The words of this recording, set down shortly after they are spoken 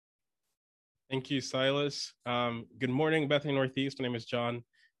Thank you, Silas. Good morning, Bethany Northeast. My name is John,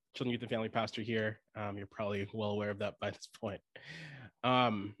 Children, Youth, and Family Pastor here. You're probably well aware of that by this point.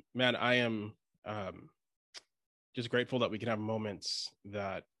 Man, I am just grateful that we can have moments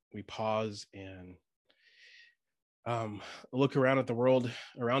that we pause and look around at the world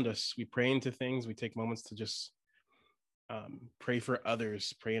around us. We pray into things. We take moments to just pray for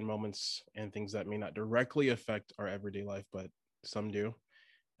others, pray in moments and things that may not directly affect our everyday life, but some do.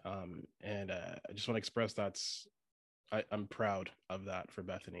 I just want to express I'm proud of that for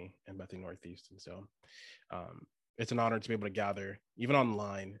Bethany and Bethany Northeast. And so it's an honor to be able to gather, even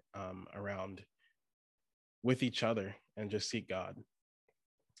online, around with each other and just seek God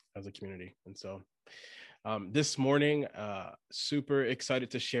as a community. And so this morning, super excited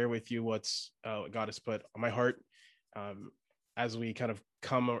to share with you what God has put on my heart as we kind of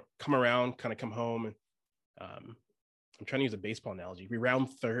come around, kind of come home. And I'm trying to use a baseball analogy. We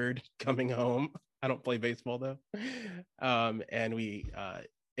round third coming home. I don't play baseball though. And we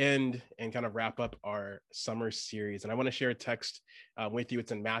end and kind of wrap up our summer series. And I want to share a text with you.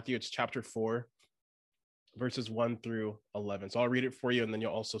 It's in Matthew. It's chapter 4, verses 1 through 11. So I'll read it for you, and then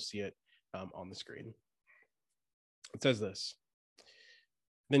you'll also see it on the screen. It says this: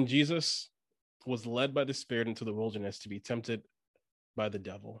 Then Jesus was led by the Spirit into the wilderness to be tempted by the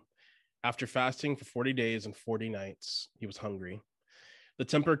devil. After fasting for 40 days and 40 nights, he was hungry. The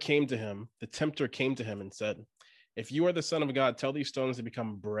tempter came to him and said, "If you are the Son of God, tell these stones to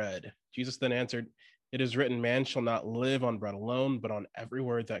become bread." Jesus then answered, "It is written, man shall not live on bread alone, but on every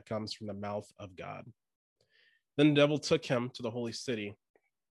word that comes from the mouth of God." Then the devil took him to the holy city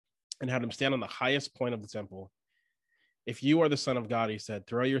and had him stand on the highest point of the temple. "If you are the Son of God," he said,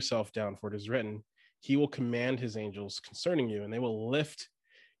 "throw yourself down, for it is written, he will command his angels concerning you, and they will lift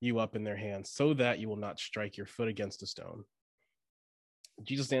you up in their hands, so that you will not strike your foot against a stone."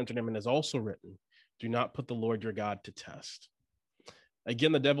 Jesus answered him, "And it is also written, do not put the Lord your God to test."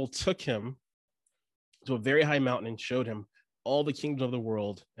 Again, the devil took him to a very high mountain and showed him all the kingdoms of the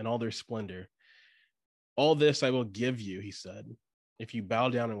world and all their splendor. "All this I will give you," he said, "if you bow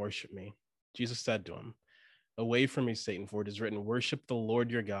down and worship me." Jesus said to him, "Away from me, Satan, for it is written, worship the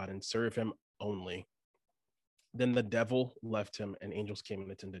Lord your God and serve him only." Then the devil left him, and angels came and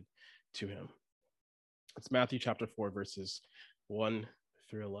attended to him. It's Matthew chapter 4, verses 1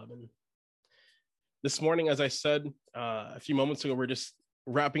 through 11. This morning, as I said a few moments ago, we're just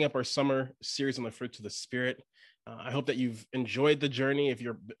wrapping up our summer series on the fruits of the Spirit. I hope that you've enjoyed the journey. If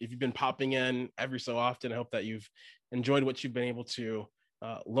you've been popping in every so often, I hope that you've enjoyed what you've been able to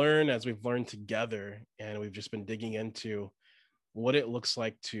learn as we've learned together, and we've just been digging into what it looks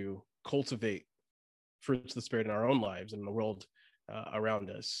like to cultivate fruits of the Spirit in our own lives and in the world around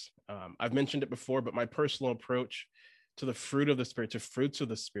us. I've mentioned it before, but my personal approach to the fruit of the Spirit, to fruits of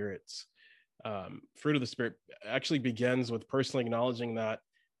the Spirits, fruit of the Spirit actually begins with personally acknowledging that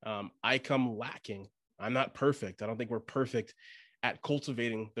I come lacking. I'm not perfect. I don't think we're perfect at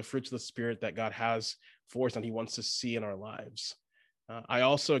cultivating the fruits of the Spirit that God has for us and he wants to see in our lives. I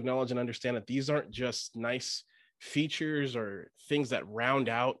also acknowledge and understand that these aren't just nice features or things that round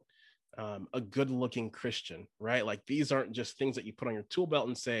out a good-looking Christian, right? Like these aren't just things that you put on your tool belt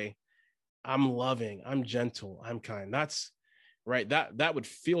and say, "I'm loving, I'm gentle, I'm kind." That's right. That would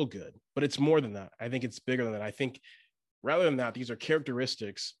feel good, but it's more than that. I think it's bigger than that. I think rather than that, these are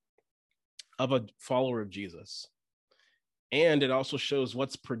characteristics of a follower of Jesus, and it also shows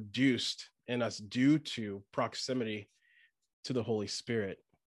what's produced in us due to proximity to the Holy Spirit.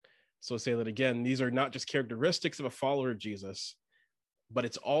 So say that again, these are not just characteristics of a follower of Jesus, but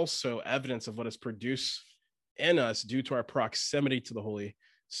it's also evidence of what is produced in us due to our proximity to the Holy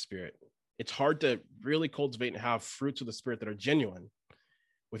Spirit. It's hard to really cultivate and have fruits of the Spirit that are genuine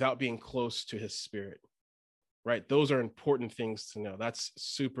without being close to his Spirit, right? Those are important things to know. That's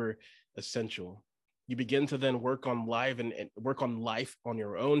super essential. You begin to then work on life and work on life on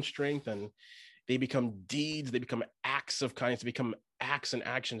your own strength, and they become deeds, they become acts of kindness, they become acts and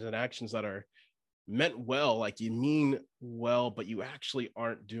actions that are meant well, like you mean well, but you actually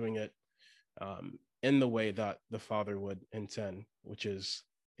aren't doing it in the way that the Father would intend, which is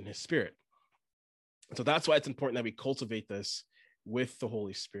in his Spirit. So that's why it's important that we cultivate this with the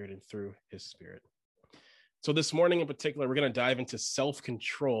Holy Spirit and through his Spirit. So this morning in particular, we're going to dive into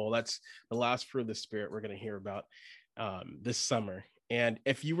self-control. That's the last fruit of the Spirit we're going to hear about this summer. And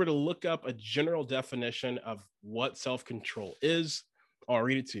if you were to look up a general definition of what self-control is, I'll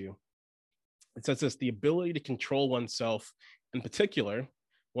read it to you. It says this: the ability to control oneself, in particular,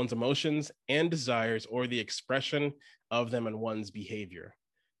 one's emotions and desires, or the expression of them in one's behavior.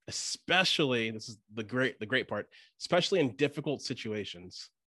 Especially, this is the great part, especially in difficult situations.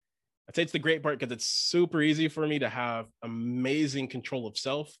 I'd say it's the great part because it's super easy for me to have amazing control of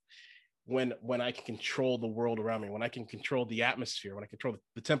self when I can control the world around me, when I can control the atmosphere, when I control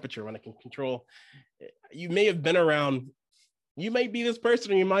the temperature, when I can control. You may have been around, you might be this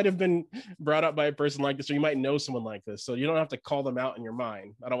person, or you might have been brought up by a person like this, or you might know someone like this. So you don't have to call them out in your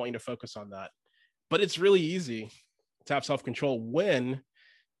mind. I don't want you to focus on that. But it's really easy to have self-control when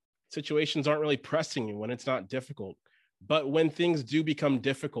situations aren't really pressing you, when it's not difficult. But when things do become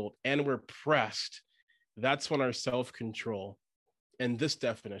difficult and we're pressed, that's when our self-control, and this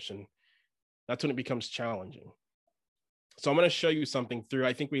definition, that's when it becomes challenging. So I'm going to show you something through,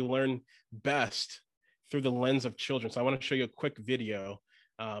 I think we learn best through the lens of children. So I want to show you a quick video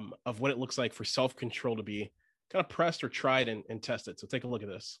of what it looks like for self-control to be kind of pressed or tried and tested. So take a look at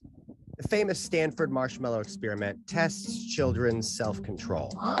this. The famous Stanford marshmallow experiment tests children's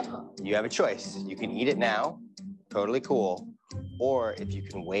self-control. You have a choice. You can eat it now, totally cool. Or if you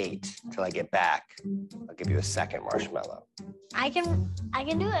can wait till I get back, I'll give you a second marshmallow. I can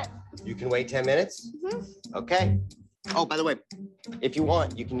do it. You can wait 10 minutes? Mm-hmm. Okay. Oh, by the way, if you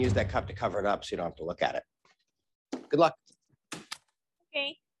want, you can use that cup to cover it up so you don't have to look at it. Good luck.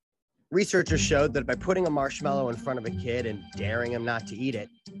 Okay. Researchers showed that by putting a marshmallow in front of a kid and daring him not to eat it,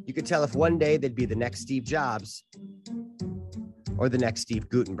 you could tell if one day they'd be the next Steve Jobs or the next Steve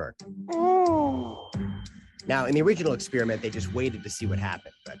Gutenberg. Oh. Now, in the original experiment, they just waited to see what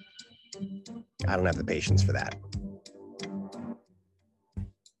happened, but I don't have the patience for that.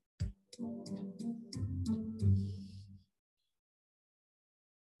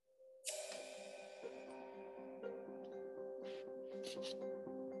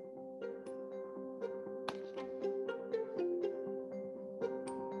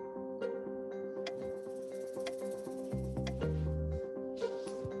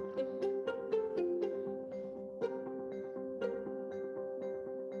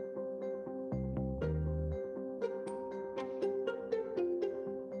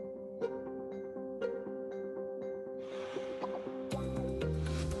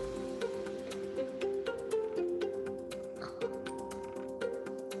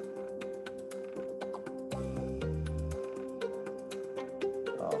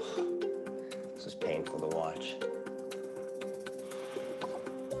 Oh, this is painful to watch.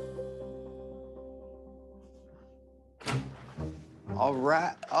 All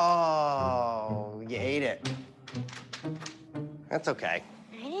right. Oh, you ate it. That's okay.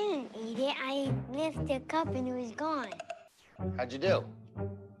 I didn't eat it. I lifted the cup and it was gone. How'd you do?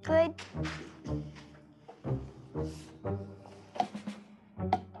 Good.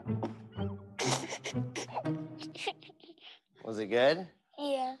 Was it good?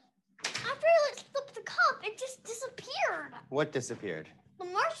 Yeah. After I slipped the cup, it just disappeared. What disappeared? The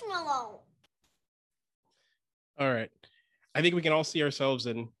marshmallow. All right. I think we can all see ourselves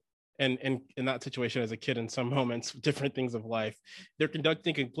in that situation as a kid in some moments, different things of life. They're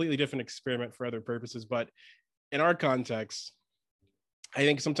conducting a completely different experiment for other purposes, but in our context, I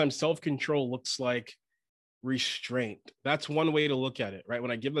think sometimes self-control looks like restraint. That's one way to look at it, right?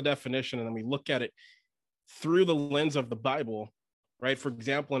 When I give the definition and then we look at it through the lens of the Bible, right? For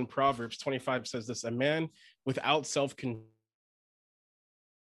example, in Proverbs 25 says this: a man without self-control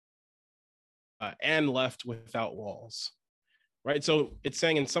and left without walls, right? So it's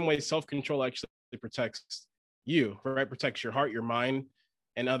saying in some ways self-control actually protects you, right? Protects your heart, your mind,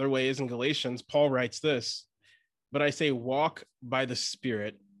 and other ways. In Galatians, Paul writes this: but I say, walk by the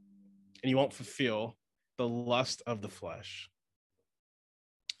Spirit, and you won't fulfill the lust of the flesh.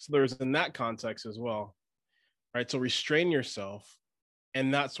 So there's in that context as well, right? So restrain yourself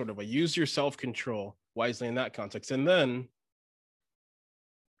in that sort of way. Use your self-control wisely in that context. And then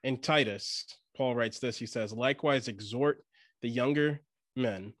in Titus, Paul writes this. He says, likewise, exhort the younger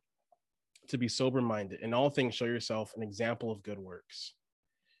men to be sober-minded. In all things, show yourself an example of good works.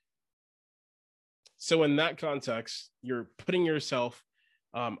 So in that context, you're putting yourself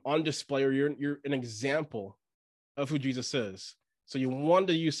on display, or you're an example of who Jesus is. So you want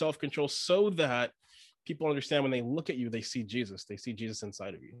to use self-control so that people understand when they look at you, they see Jesus. They see Jesus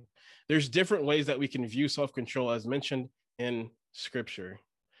inside of you. There's different ways that we can view self-control as mentioned in Scripture.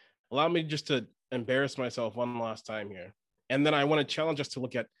 Allow me just to embarrass myself one last time here. And then I want to challenge us to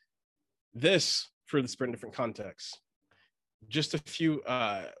look at this for the Spirit in different contexts. Just a few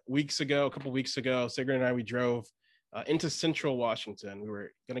weeks ago, a couple weeks ago, Sigrid and I, we drove into Central Washington. We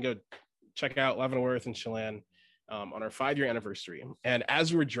were going to go check out Leavenworth and Chelan on our 5-year anniversary. And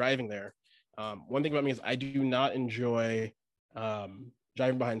as we were driving there, one thing about me is I do not enjoy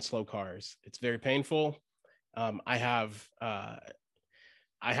driving behind slow cars. It's very painful. I have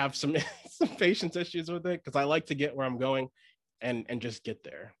some some patience issues with it because I like to get where I'm going and just get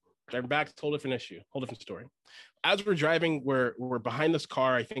there. Driving back, it's a whole different issue, whole different story. As we're driving, we're behind this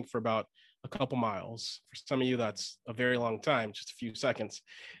car, I think for about a couple miles. For some of you, that's a very long time, just a few seconds.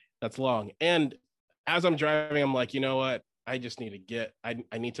 That's long. And as I'm driving, I'm like, you know what? I just need to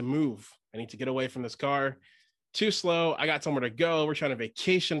I need to move. I need to get away from this car. Too slow. I got somewhere to go. We're trying to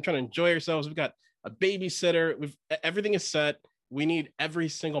vacation, trying to enjoy ourselves. We've got a babysitter. Everything is set. We need every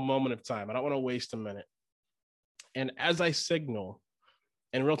single moment of time. I don't want to waste a minute. And as I signal,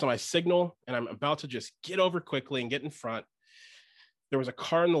 in real time, I signal and I'm about to just get over quickly and get in front. There was a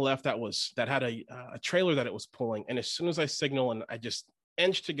car on the left that had a trailer that it was pulling. And as soon as I signal and I just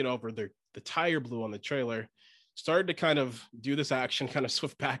inched to get over, the tire blew on the trailer, started to kind of do this action, kind of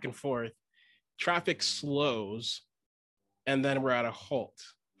swift back and forth. Traffic slows, and then we're at a halt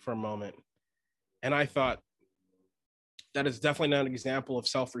for a moment. And I thought, that is definitely not an example of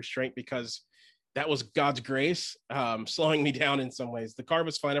self-restraint, because that was God's grace slowing me down in some ways. The car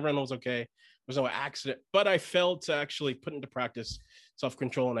was fine. Everyone was okay. There was no accident. But I failed to actually put into practice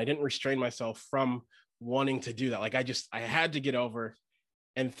self-control, and I didn't restrain myself from wanting to do that. Like I had to get over,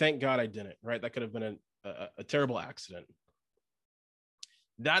 and thank God I didn't, right? That could have been a terrible accident.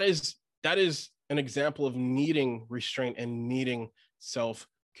 That is an example of needing restraint and needing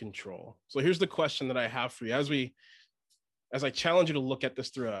self-control. So here's the question that I have for you as I challenge you to look at this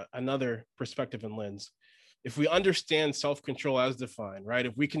through another perspective and lens. If we understand self-control as defined, right?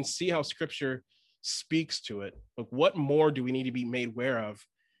 If we can see how scripture speaks to it, like what more do we need to be made aware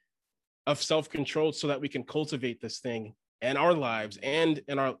of self-control so that we can cultivate this thing in our lives and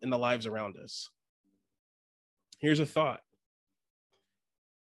in the lives around us? Here's a thought.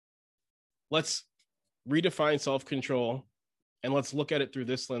 Let's redefine self-control and let's look at it through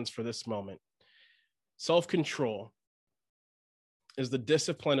this lens for this moment. Self-control is the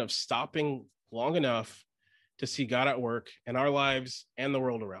discipline of stopping long enough to see God at work in our lives and the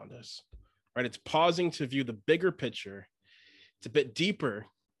world around us, right? It's pausing to view the bigger picture. It's a bit deeper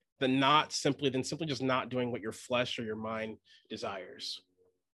than simply just not doing what your flesh or your mind desires.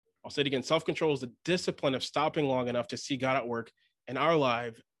 I'll say it again. Self-control is the discipline of stopping long enough to see God at work in our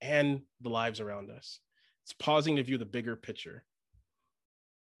life and the lives around us. It's pausing to view the bigger picture.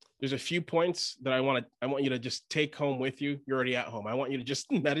 There's a few points that I want you to just take home with you. You're already at home. I want you to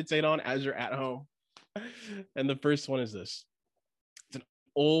just meditate on as you're at home. And the first one is this. It's an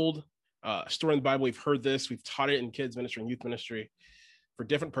old story in the Bible. We've heard this. We've taught it in kids ministry and youth ministry for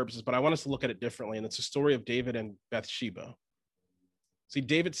different purposes, but I want us to look at it differently. And it's a story of David and Bathsheba. See,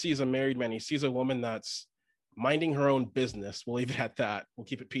 David sees a married man. He sees a woman that's minding her own business. We'll leave it at that. We'll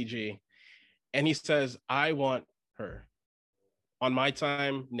keep it PG. And he says, I want her on my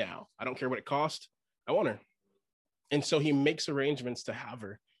time now. I don't care what it costs. I want her. And so he makes arrangements to have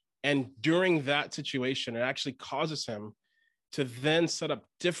her. And during that situation, it actually causes him to then set up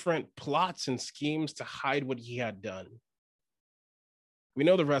different plots and schemes to hide what he had done. We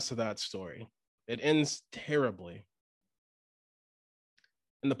know the rest of that story. It ends terribly.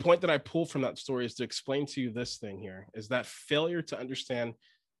 And the point that I pull from that story is to explain to you this thing here, is that failure to understand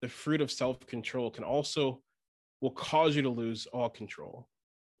the fruit of self-control will cause you to lose all control.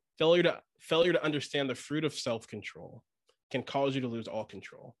 Failure to understand the fruit of self-control can cause you to lose all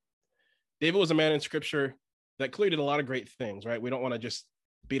control. David was a man in scripture that clearly did a lot of great things, right? We don't want to just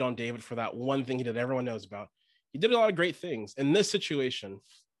beat on David for that one thing he did everyone knows about. He did a lot of great things. In this situation,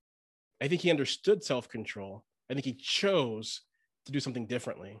 I think he understood self-control. I think he chose to do something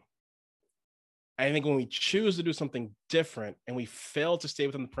differently. I think when we choose to do something different and we fail to stay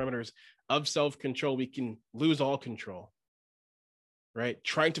within the perimeters of self-control, we can lose all control, right?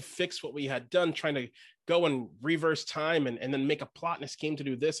 Trying to fix what we had done, trying to go and reverse time and then make a plot and a scheme to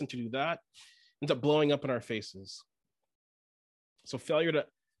do this and to do that, ends up blowing up in our faces. So failure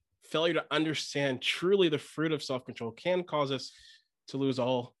to understand truly the fruit of self-control can cause us to lose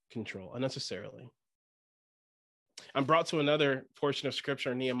all control unnecessarily. I'm brought to another portion of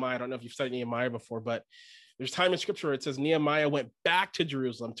scripture, Nehemiah. I don't know if you've studied Nehemiah before, but there's time in scripture where it says Nehemiah went back to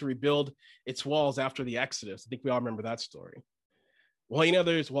Jerusalem to rebuild its walls after the Exodus. I think we all remember that story. While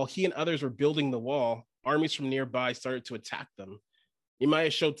he and others were building the wall, armies from nearby started to attack them. Nehemiah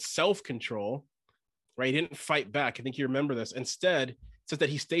showed self-control, right? He didn't fight back. I think you remember this. Instead, it says that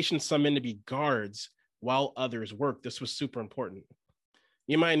he stationed some men to be guards while others worked. This was super important.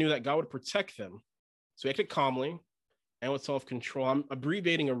 Nehemiah knew that God would protect them. So he acted calmly and with self-control. I'm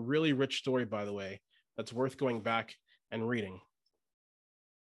abbreviating a really rich story, by the way, that's worth going back and reading.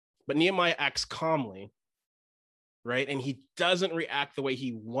 But Nehemiah acts calmly, right? And he doesn't react the way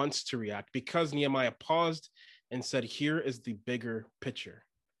he wants to react because Nehemiah paused and said, here is the bigger picture.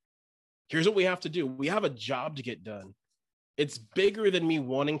 Here's what we have to do. We have a job to get done. It's bigger than me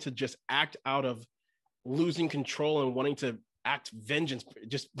wanting to just act out of losing control and wanting to react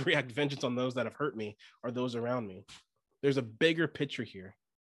vengeance on those that have hurt me or those around me. There's a bigger picture here.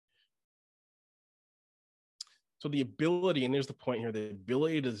 So the ability, and there's the point here, the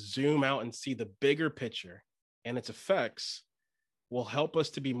ability to zoom out and see the bigger picture and its effects will help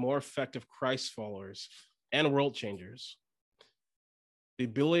us to be more effective Christ followers and world changers. The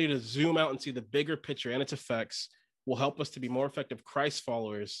ability to zoom out and see the bigger picture and its effects will help us to be more effective Christ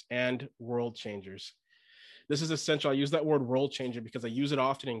followers and world changers. This is essential. I use that word world changer because I use it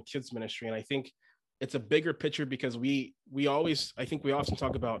often in kids ministry. And I think it's a bigger picture because we often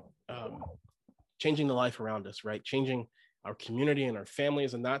talk about changing the life around us, right? Changing our community and our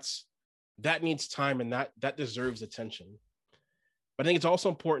families. And that needs time and that deserves attention. But I think it's also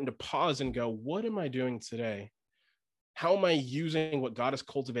important to pause and go, what am I doing today? How am I using what God is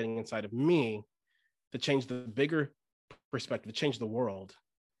cultivating inside of me to change the bigger perspective, to change the world?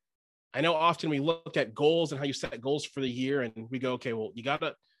 I know often we look at goals and how you set goals for the year and we go, okay, well, you got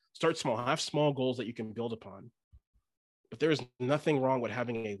to start small, have small goals that you can build upon. But there is nothing wrong with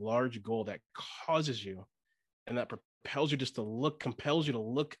having a large goal that causes you and that compels you to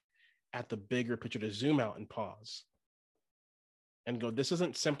look at the bigger picture, to zoom out and pause and go, this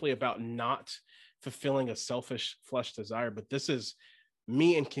isn't simply about not fulfilling a selfish flesh desire, but this is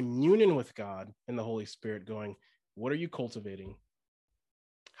me in communion with God and the Holy Spirit going, what are you cultivating?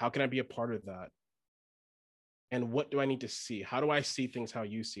 How can I be a part of that? And what do I need to see? How do I see things how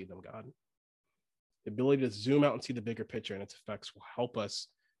you see them, God? The ability to zoom out and see the bigger picture and its effects will help us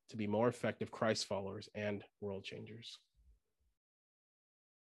to be more effective Christ followers and world changers.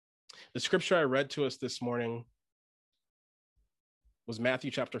 The scripture I read to us this morning was Matthew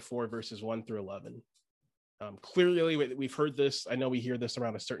chapter 4, verses 1 through 11. Clearly, we've heard this. I know we hear this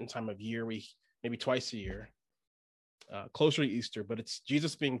around a certain time of year, maybe twice a year, closer to Easter, but it's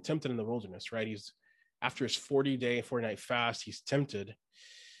Jesus being tempted in the wilderness, right? He's after his 40-day, 40-night fast, he's tempted.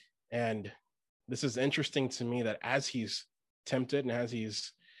 And this is interesting to me that as he's tempted and as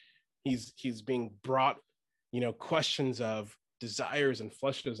he's being brought, questions of desires and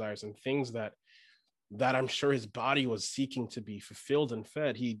flesh desires and things that I'm sure his body was seeking to be fulfilled and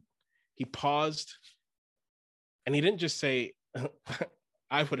fed, he paused and he didn't just say,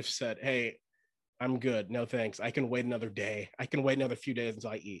 I would have said, hey, I'm good. No, thanks. I can wait another day. I can wait another few days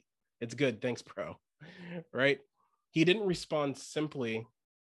until I eat. It's good. Thanks, bro. Right? He didn't respond simply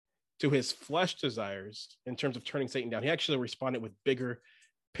to his flesh desires in terms of turning Satan down. He actually responded with bigger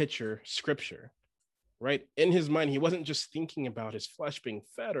picture scripture, right? In his mind, he wasn't just thinking about his flesh being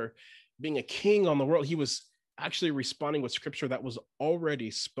fed or being a king on the world. He was actually responding with scripture that was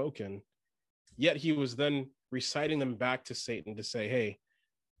already spoken. Yet he was then reciting them back to Satan to say, hey,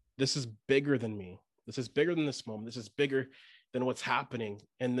 this is bigger than me. This is bigger than this moment. This is bigger than what's happening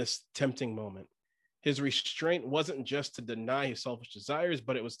in this tempting moment. His restraint wasn't just to deny his selfish desires,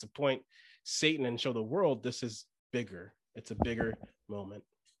 but it was to point Satan and show the world this is bigger. It's a bigger moment.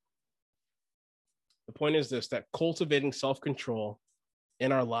 The point is this, that cultivating self-control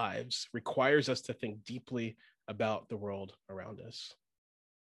in our lives requires us to think deeply about the world around us.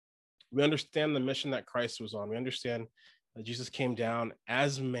 We understand the mission that Christ was on. We understand that Jesus came down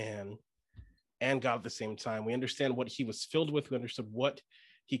as man and God at the same time. We understand what he was filled with. We understood what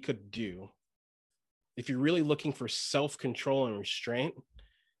he could do. If you're really looking for self-control and restraint,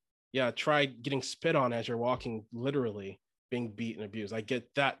 try getting spit on as you're walking, literally being beat and abused. I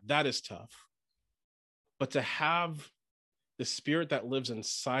get that. That is tough. But to have the spirit that lives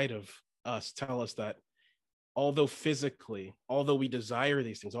inside of us tell us that although we desire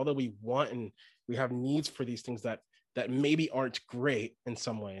these things, although we want and we have needs for these things that maybe aren't great in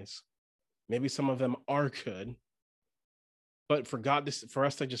some ways, maybe some of them are good, but for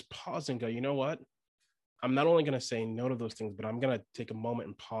us to just pause and go, you know what? I'm not only going to say no to those things, but I'm going to take a moment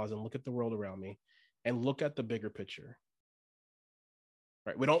and pause and look at the world around me and look at the bigger picture.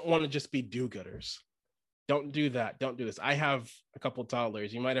 Right? We don't want to just be do-gooders. Don't do that. Don't do this. I have a couple of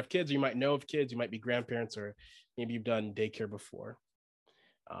toddlers. You might have kids, or you might know of kids, you might be grandparents, or maybe you've done daycare before.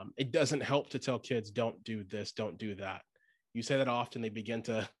 It doesn't help to tell kids, don't do this, don't do that. You say that often, they begin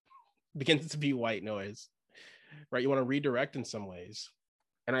to be white noise, right? You want to redirect in some ways.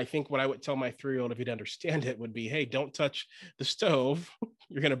 And I think what I would tell my 3-year-old, if he'd understand it, would be, hey, don't touch the stove.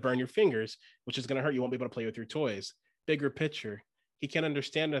 You're going to burn your fingers, which is going to hurt. You won't be able to play with your toys. Bigger picture. He can't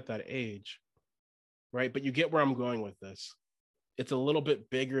understand at that age, right? But you get where I'm going with this. It's a little bit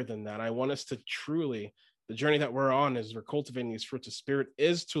bigger than that. I want us to truly, the journey that we're on as we're cultivating these fruits of spirit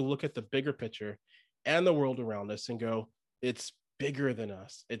is to look at the bigger picture and the world around us and go, it's bigger than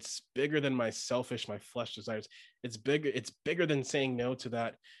us. It's bigger than my flesh desires. It's bigger than saying no to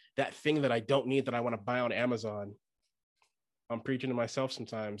that thing that I don't need that I want to buy on Amazon. I'm preaching to myself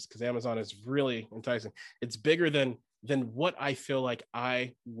sometimes because Amazon is really enticing. It's bigger than what I feel like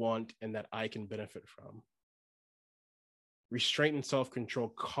I want and that I can benefit from. Restraint and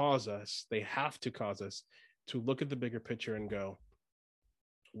self-control they have to cause us to look at the bigger picture and go,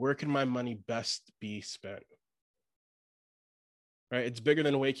 where can my money best be spent? Right? It's bigger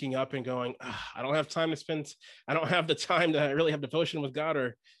than waking up and going, I don't have the time to really have devotion with God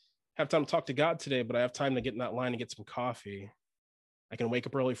or have time to talk to God today, but I have time to get in that line and get some coffee. I can wake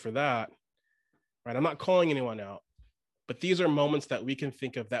up early for that. Right? I'm not calling anyone out, but these are moments that we can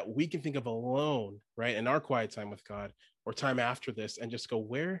think of alone, right? In our quiet time with God or time after this and just go,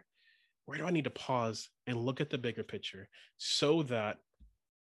 where do I need to pause and look at the bigger picture so that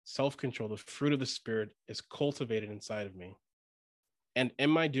self-control, the fruit of the Spirit, is cultivated inside of me? And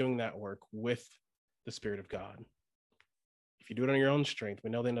am I doing that work with the Spirit of God? If you do it on your own strength, we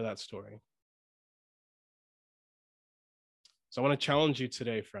know the end of that story. So I want to challenge you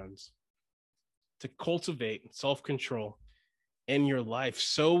today, friends, to cultivate self-control in your life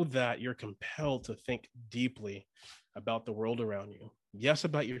so that you're compelled to think deeply about the world around you. Yes,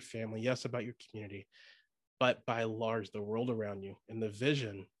 about your family. Yes, about your community. But by and large, the world around you and the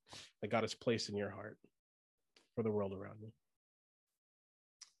vision that God has placed in your heart for the world around you.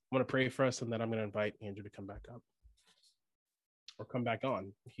 I'm going to pray for us, and then I'm going to invite Andrew to come back up or come back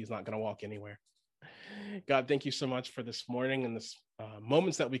on. He's not going to walk anywhere. God, thank you so much for this morning and this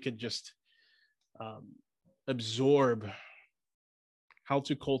moments that we could just absorb how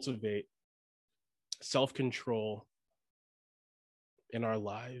to cultivate self-control in our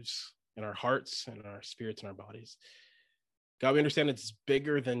lives, in our hearts, in our spirits, in our bodies. God, we understand it's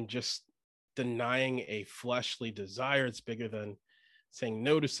bigger than just denying a fleshly desire. It's bigger than saying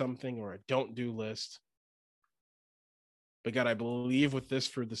no to something or a don't do list. But God, I believe with this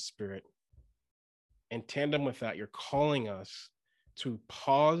fruit of the Spirit, in tandem with that, you're calling us to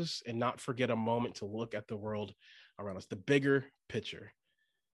pause and not forget a moment to look at the world around us, the bigger picture.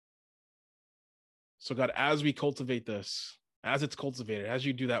 So God, as we cultivate this, as it's cultivated, as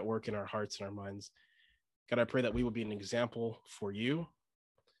you do that work in our hearts and our minds, God, I pray that we will be an example for you.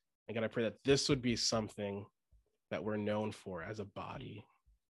 And God, I pray that this would be something that we're known for as a body,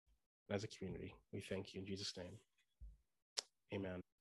 as a community. We thank you in Jesus' name. Amen.